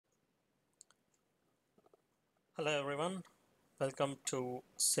Hello everyone, welcome to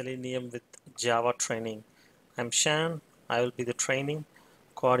Selenium with Java training. I'm Shan. I will be the training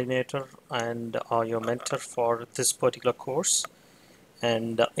coordinator and your mentor for this particular course.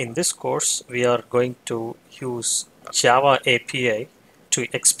 And in this course, we are going to use Java API to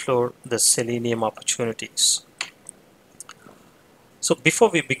explore the Selenium opportunities. So before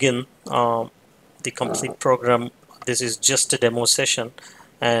we begin the complete program, this is just a demo session,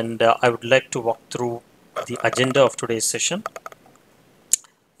 and I would like to walk through the agenda of today's session.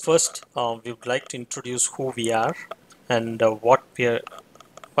 First, we would like to introduce who we are and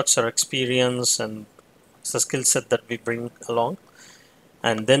what's our experience and the skill set that we bring along.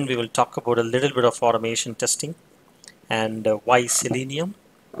 And then we will talk about a little bit of automation testing and why Selenium.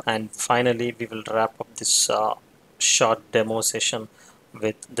 And finally, we will wrap up this short demo session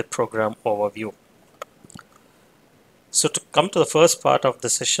with the program overview. So to come to the first part of the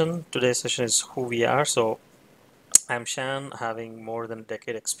session, today's session is who we are. So I'm Shan, having more than a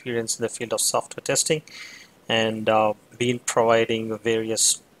decade experience in the field of software testing and been providing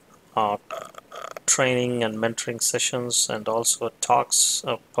various uh, training and mentoring sessions and also talks,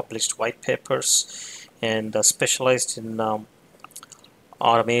 published white papers, and specialized in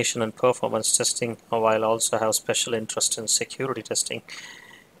automation and performance testing, while also have special interest in security testing.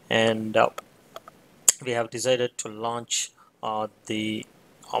 And we have decided to launch the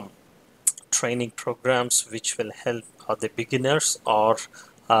training programs which will help the beginners or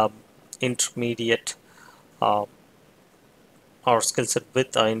um, intermediate uh, or skill set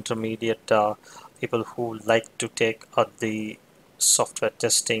with intermediate people who like to take the software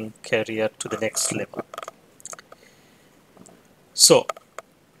testing career to the next level. So,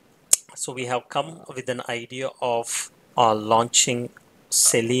 so we have come with an idea of launching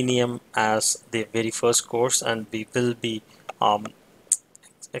Selenium as the very first course, and we will be um,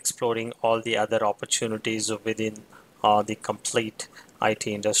 exploring all the other opportunities within the complete IT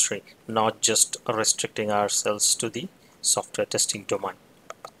industry, not just restricting ourselves to the software testing domain.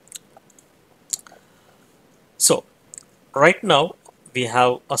 So, right now, we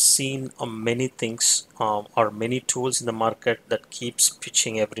have seen many things or many tools in the market that keeps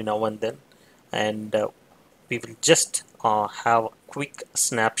pitching every now and then, and we will just have a quick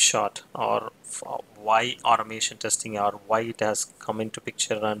snapshot or why automation testing or why it has come into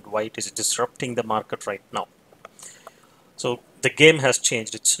picture and why it is disrupting the market right now. So the game has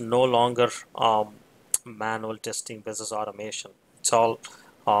changed. It's no longer manual testing versus automation. It's all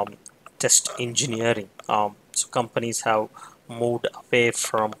um, test engineering. So companies have moved away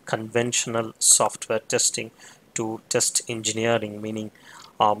from conventional software testing to test engineering, meaning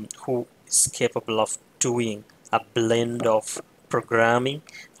who is capable of doing a blend of programming,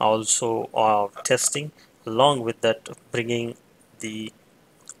 also testing, along with that bringing the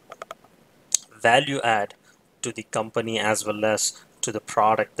value add to the company as well as to the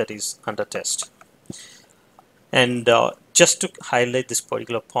product that is under test. And just to highlight this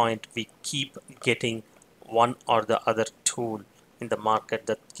particular point, we keep getting one or the other tool in the market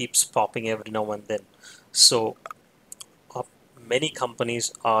that keeps popping every now and then. So uh, many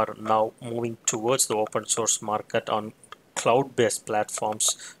companies are now moving towards the open source market on cloud-based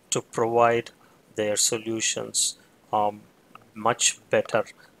platforms to provide their solutions much better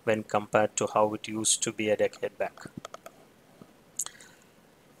when compared to how it used to be a decade back.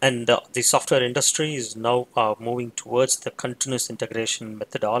 And the software industry is now moving towards the continuous integration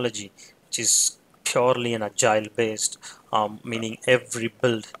methodology, which is purely an agile based, meaning every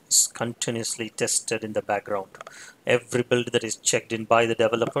build is continuously tested in the background. Every build that is checked in by the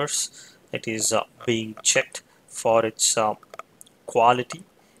developers, it is being checked for its quality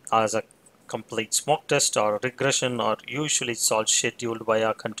as a complete smoke test or regression, or usually it's all scheduled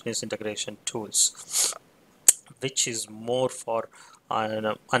via continuous integration tools, which is more for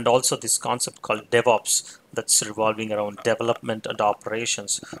and also this concept called DevOps that's revolving around development and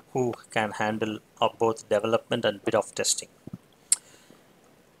operations, who can handle both development and bit of testing.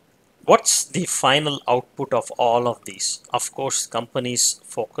 What's the final output of all of these? Of course, companies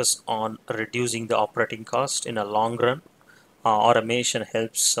focus on reducing the operating cost in a long run. Automation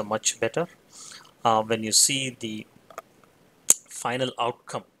helps much better. When you see the final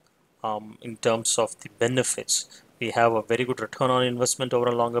outcome in terms of the benefits, we have a very good return on investment over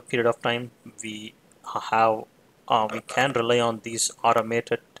a longer period of time. We have we can rely on these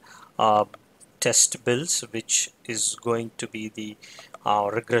automated uh, test builds, which is going to be the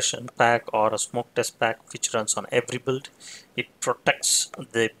regression pack or a smoke test pack, which runs on every build. It protects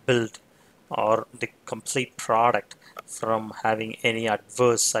the build or the complete product from having any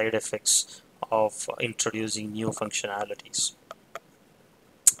adverse side effects of introducing new functionalities.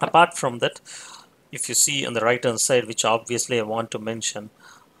 Apart from that, if you see on the right hand side, which obviously I want to mention,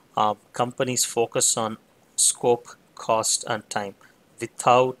 companies focus on scope, cost, and time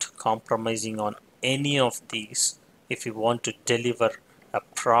without compromising on any of these. If you want to deliver a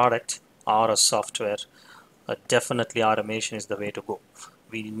product or a software, definitely automation is the way to go.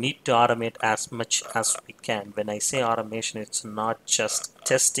 We need to automate as much as we can. When I say automation, it's not just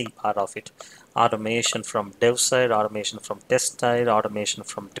testing part of it. Automation from dev side, automation from test side, automation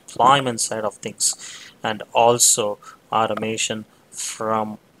from deployment side of things, and also automation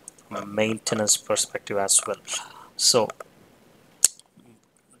from maintenance perspective as well. So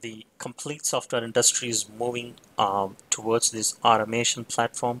the complete software industry is moving towards this automation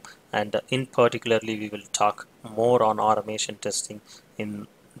platform, and in particularly we will talk more on automation testing in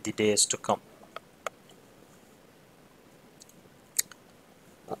the days to come.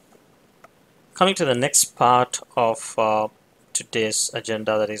 Coming to the next part of today's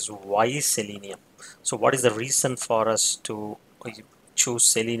agenda, that is why Selenium. So what is the reason for us to choose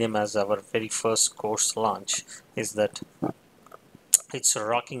Selenium as our very first course launch is that it's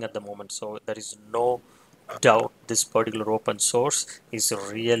rocking at the moment. So there is no doubt this particular open source is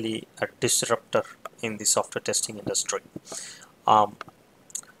really a disruptor in the software testing industry. Um,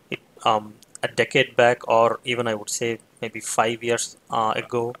 it, a decade back, or even I would say maybe 5 years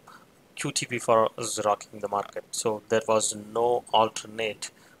ago, QTP4 was rocking the market. So there was no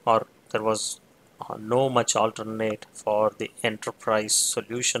alternate, or there was no much alternate for the enterprise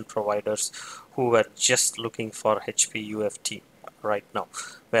solution providers who were just looking for HP UFT right now.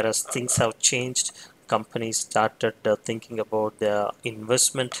 Whereas things have changed, companies started thinking about their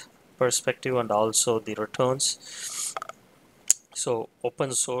investment perspective and also the returns. So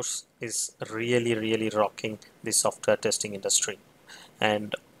open source is really rocking the software testing industry.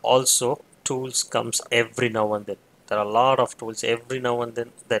 And also tools comes every now and then. There are a lot of tools. Every now and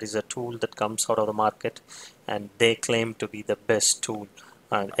then there is a tool that comes out of the market and they claim to be the best tool,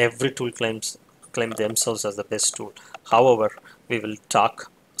 and every tool claim themselves as the best tool. However, we will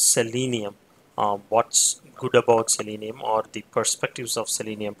talk Selenium, what's good about Selenium or the perspectives of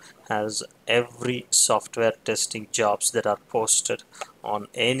Selenium, as every software testing jobs that are posted on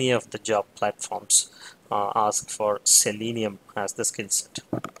any of the job platforms ask for Selenium as the skill set.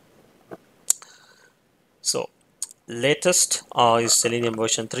 So latest is Selenium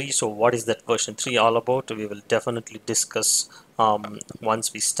version 3. So what is that version 3 all about? We will definitely discuss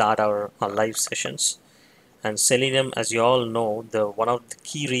once we start our live sessions. And Selenium, as you all know, the one of the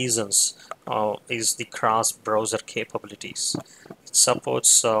key reasons is the cross-browser capabilities. It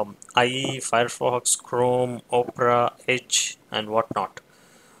supports IE, Firefox, Chrome, Opera, Edge, and whatnot.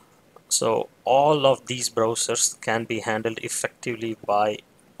 So all of these browsers can be handled effectively by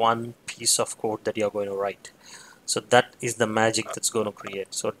one piece of code that you're going to write. So that is the magic that's going to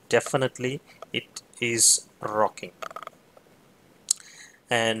create. So definitely it is rocking.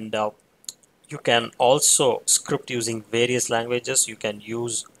 And you can also script using various languages. You can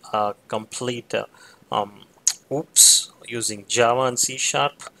use complete OOPS using Java and C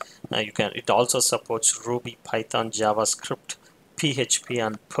Sharp. It also supports Ruby, Python, JavaScript, PHP,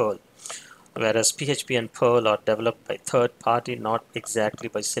 and Perl. Whereas PHP and Perl are developed by third party, not exactly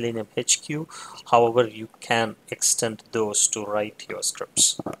by Selenium HQ. However, you can extend those to write your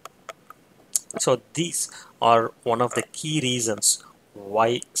scripts. So these are one of the key reasons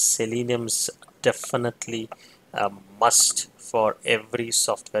why Selenium is definitely a must for every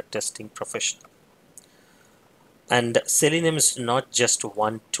software testing professional. And Selenium is not just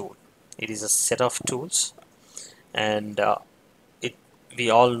one tool, it is a set of tools. And we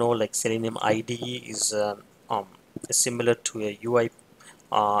all know, like, Selenium IDE is similar to a UI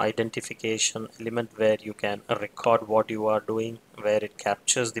identification element where you can record what you are doing, where it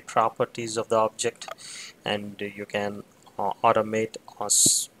captures the properties of the object, and you can automate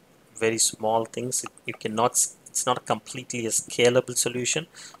very small things. It's not completely a scalable solution,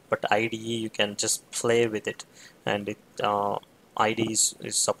 but IDE you can just play with it, and IDE is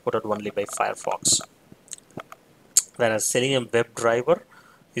supported only by Firefox. Whereas Selenium WebDriver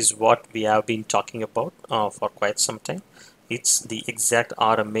is what we have been talking about for quite some time. It's the exact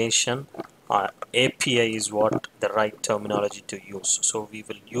automation. API is what the right terminology to use. So we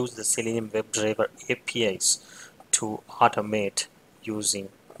will use the Selenium WebDriver APIs to automate using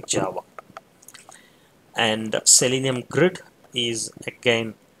Java. And Selenium Grid is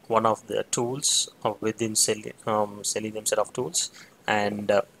again one of the tools within Selenium set of tools,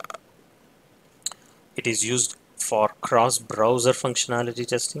 and it is used for cross-browser functionality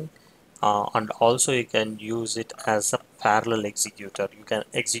testing, and also you can use it as a parallel executor. You can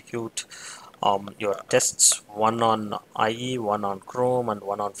execute your tests, one on IE, one on Chrome, and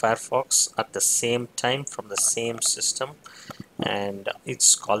one on Firefox at the same time from the same system, and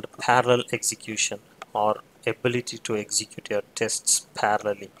it's called parallel execution, or ability to execute your tests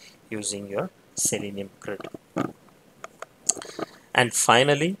parallelly using your Selenium grid. And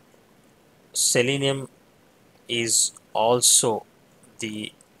finally, Selenium is also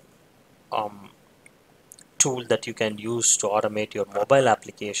the um, tool that you can use to automate your mobile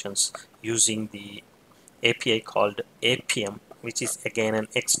applications using the API called APM, which is again an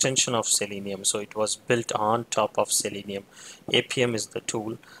extension of Selenium. So it was built on top of Selenium. APM is the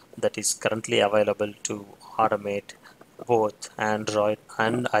tool that is currently available to automate both Android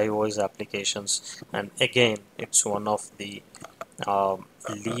and iOS applications. And again, it's one of the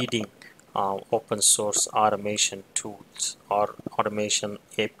leading open source automation tools or automation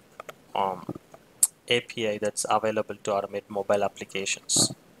API that's available to automate mobile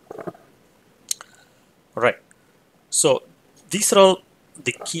applications. Right. So these are all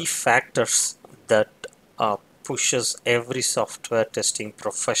the key factors that pushes every software testing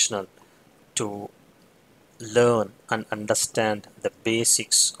professional to learn and understand the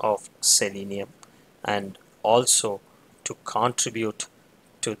basics of Selenium, and also to contribute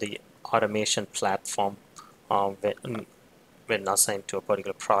to the automation platform when assigned to a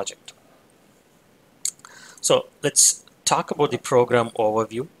particular project. So let's talk about the program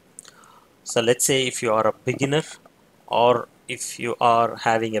overview. So let's say if you are a beginner, or if you are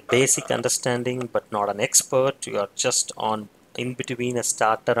having a basic understanding but not an expert, you are just on in between a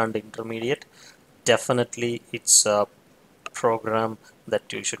starter and intermediate, definitely it's a program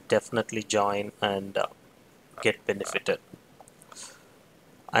that you should definitely join and get benefited.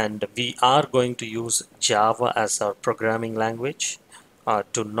 And we are going to use Java as our programming language.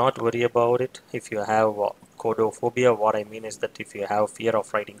 Do not worry about it if you have codophobia. What I mean is that if you have fear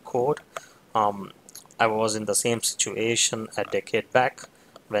of writing code, um, I was in the same situation a decade back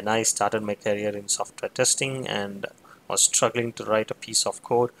when I started my career in software testing and was struggling to write a piece of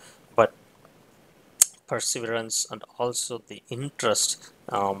code, but perseverance and also the interest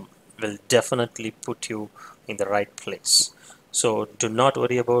will definitely put you in the right place. So do not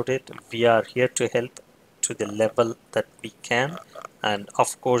worry about it. We are here to help to the level that we can, and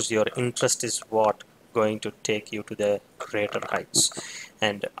of course your interest is what going to take you to the greater heights.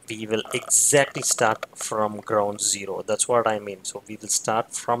 And we will exactly start from ground zero. That's what I mean. So we will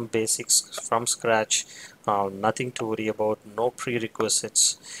start from basics, from scratch. Nothing to worry about, no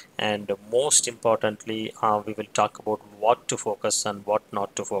prerequisites, and most importantly, we will talk about what to focus and what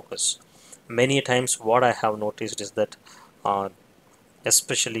not to focus. Many times what I have noticed is that uh,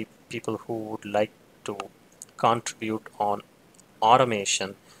 especially people who would like to contribute on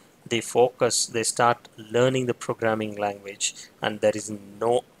automation, they start learning the programming language, and there is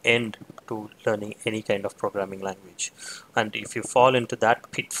no end to learning any kind of programming language. And if you fall into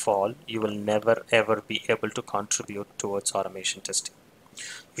that pitfall, you will never ever be able to contribute towards automation testing.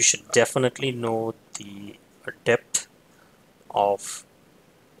 You should definitely know the depth of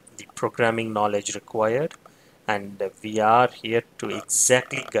the programming knowledge required, and we are here to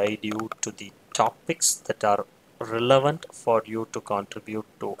exactly guide you to the topics that are relevant for you to contribute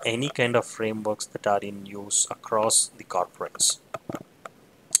to any kind of frameworks that are in use across the corporates.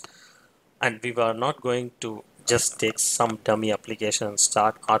 And we are not going to just take some dummy application and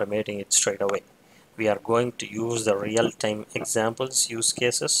start automating it straight away. We are going to use the real-time examples, use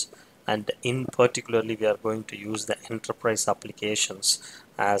cases, and in particularly we are going to use the enterprise applications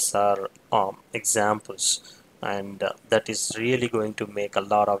as our examples, and that is really going to make a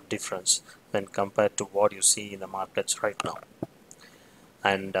lot of difference when compared to what you see in the markets right now.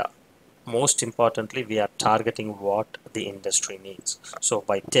 And most importantly, we are targeting what the industry needs. So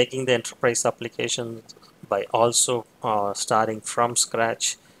by taking the enterprise applications, by also starting from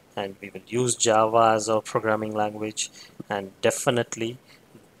scratch, and we will use Java as our programming language, and definitely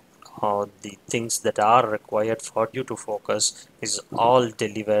the things that are required for you to focus is all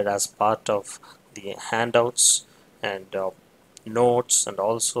delivered as part of the handouts and notes, and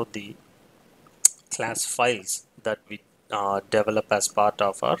also the class files that we develop as part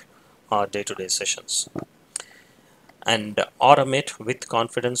of our day-to-day sessions. And automate with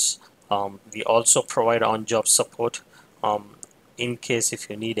confidence. We also provide on-job support in case if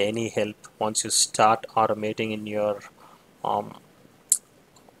you need any help once you start automating in your um,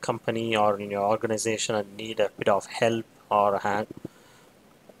 company or in your organization and need a bit of help or hand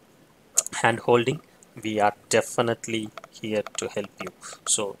holding. We are definitely here to help you.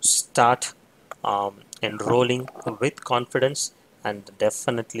 So start enrolling with confidence, and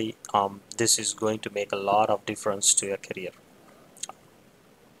definitely this is going to make a lot of difference to your career.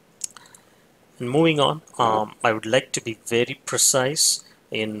 And moving on, I would like to be very precise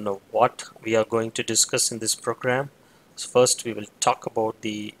in what we are going to discuss in this program. So first, we will talk about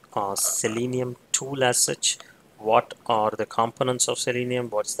the Selenium tool as such. What are the components of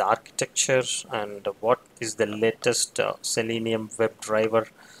Selenium? What's the architecture? And what is the latest Selenium WebDriver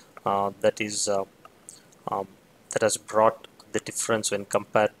that is um, that has brought the difference when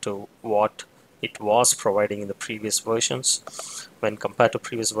compared to what it was providing in the previous versions. When compared to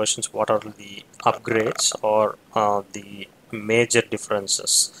previous versions, what are the upgrades or the major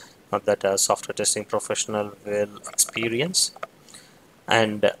differences that a software testing professional will experience,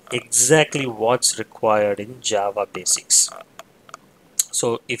 and exactly what's required in Java basics.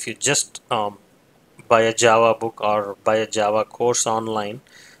 So if you just buy a Java book or buy a Java course online,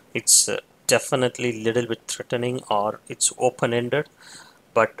 it's definitely little bit threatening, or it's open-ended,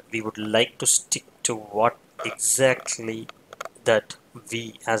 but we would like to stick to what exactly that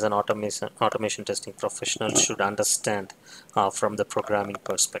we as an automation testing professional should understand from the programming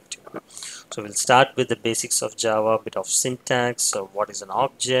perspective. So we'll start with the basics of Java, a bit of syntax, so what is an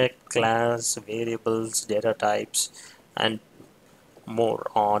object, class, variables, data types, and more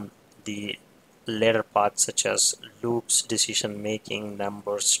on the later parts such as loops, decision making,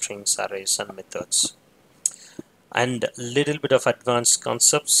 numbers, strings, arrays, and methods. And a little bit of advanced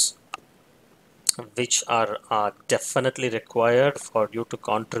concepts which are definitely required for you to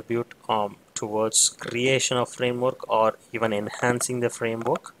contribute towards creation of framework or even enhancing the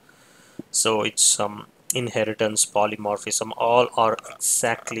framework. So it's inheritance, polymorphism, all are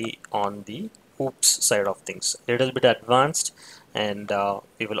exactly on the OOPS side of things. A little bit advanced, and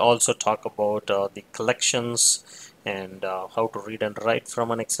we will also talk about the collections and how to read and write from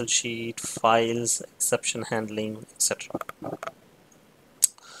an Excel sheet, files, exception handling, etc.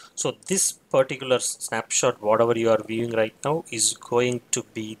 So this particular snapshot, whatever you are viewing right now, is going to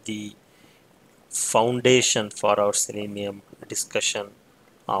be the foundation for our Selenium discussion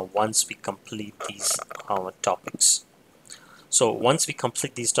once we complete these topics. So once we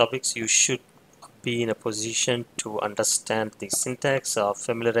complete these topics, you should be in a position to understand the syntax,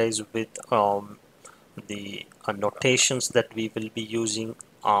 familiarize with the notations that we will be using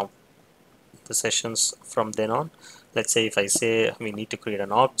the sessions from then on. Let's say if I say we need to create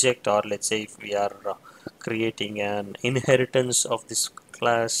an object, or let's say if we are creating an inheritance of this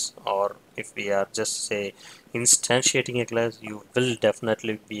class, or if we are just say instantiating a class, you will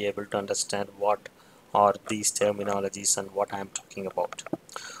definitely be able to understand what are these terminologies and what I am talking about.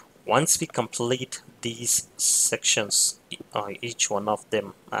 Once we complete these sections, each one of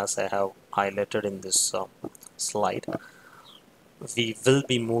them as I have highlighted in this slide, we will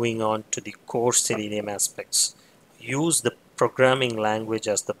be moving on to the core Selenium aspects. Use the programming language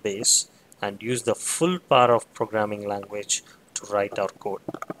as the base and use the full power of programming language to write our code.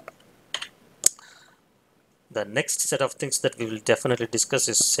 The next set of things that we will definitely discuss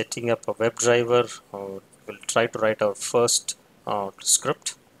is setting up a WebDriver. We'll try to write our first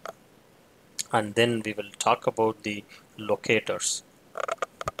script, and then we will talk about the locators.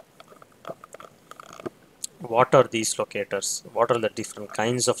 What are these locators? What are the different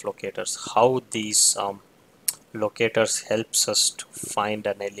kinds of locators? How these locators helps us to find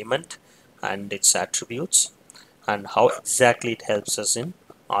an element and its attributes, and how exactly it helps us in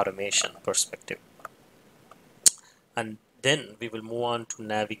automation perspective. And then we will move on to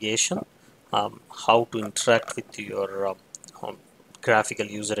navigation, how to interact with your um, graphical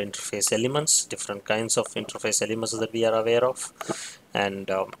user interface elements, different kinds of interface elements that we are aware of, and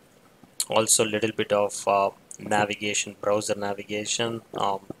also a little bit of navigation, browser navigation,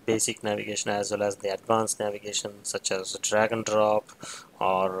 basic navigation, as well as the advanced navigation such as drag and drop,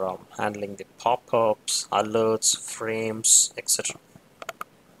 or handling the pop-ups, alerts, frames, etc.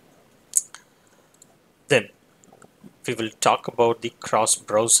 Then we will talk about the cross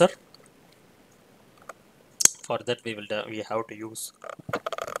browser. For that we have to use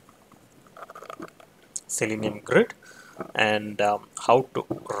Selenium Grid, and how to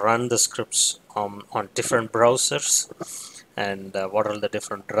run the scripts on different browsers, and what are the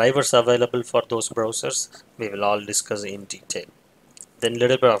different drivers available for those browsers, we will all discuss in detail. Then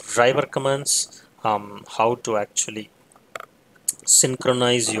little bit of driver commands, how to actually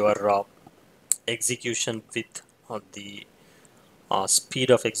synchronize your execution with the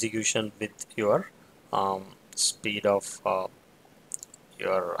speed of execution with your speed of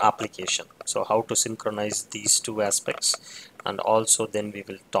your application. So how to synchronize these two aspects, and also then we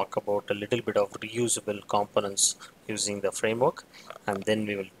will talk about a little bit of reusable components using the framework, and then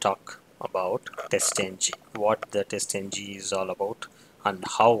we will talk about testng, what the testng is all about, and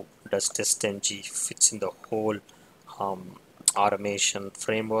how does testng fits in the whole automation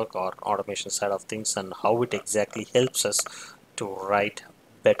framework or automation side of things, and how it exactly helps us to write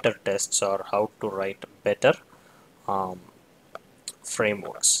better tests or how to write better um,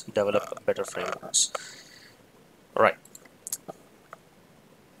 frameworks, develop better frameworks. Right.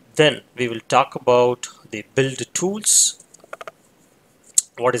 Then we will talk about the build tools.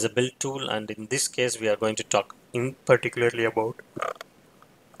 What is a build tool? And in this case, we are going to talk in particularly about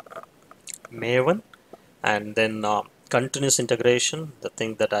Maven, and then continuous integration, the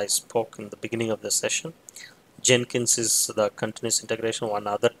thing that I spoke in the beginning of the session. Jenkins is the continuous integration. One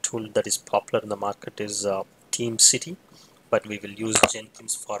other tool that is popular in the market is Team City, but we will use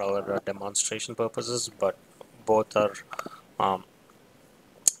Jenkins for our demonstration purposes. But both are um,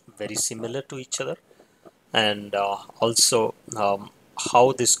 very similar to each other, and also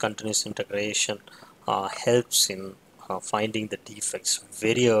how this continuous integration helps in finding the defects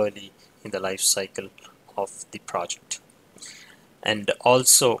very early in the life cycle of the project. And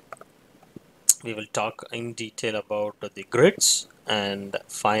also we will talk in detail about the grids, and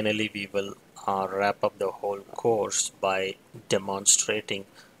finally we will wrap up the whole course by demonstrating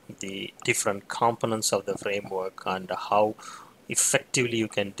the different components of the framework and how effectively you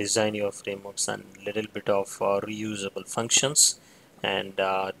can design your frameworks and little bit of reusable functions, and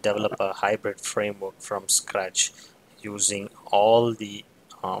develop a hybrid framework from scratch using all the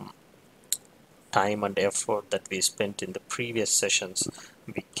um, time and effort that we spent in the previous sessions.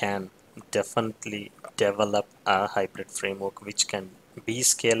 We can definitely develop a hybrid framework which can be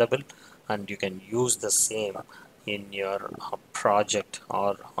scalable, and you can use the same in your project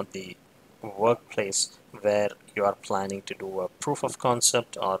or on the workplace where you are planning to do a proof of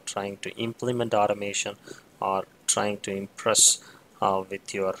concept or trying to implement automation or trying to impress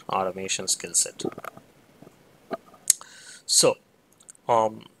with your automation skill set. So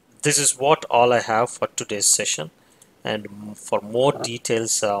this is what all I have for today's session, and for more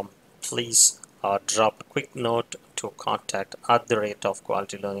details, please drop a quick note to contact at the rate of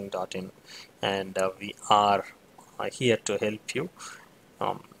qualitylearning.in, and we are here to help you.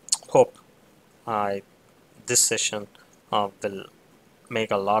 Um, hope I this session will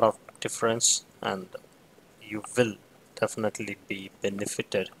make a lot of difference, and you will definitely be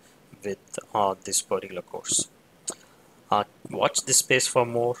benefited with this particular course. Watch this space for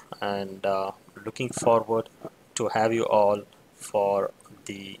more, and looking forward to have you all for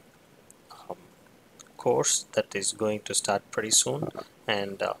the um, course that is going to start pretty soon.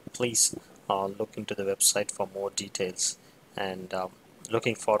 And please look into the website for more details, and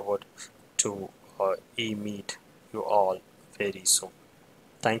looking forward to e-meet you all very soon.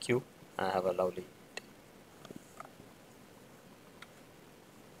 Thank you, and have a lovely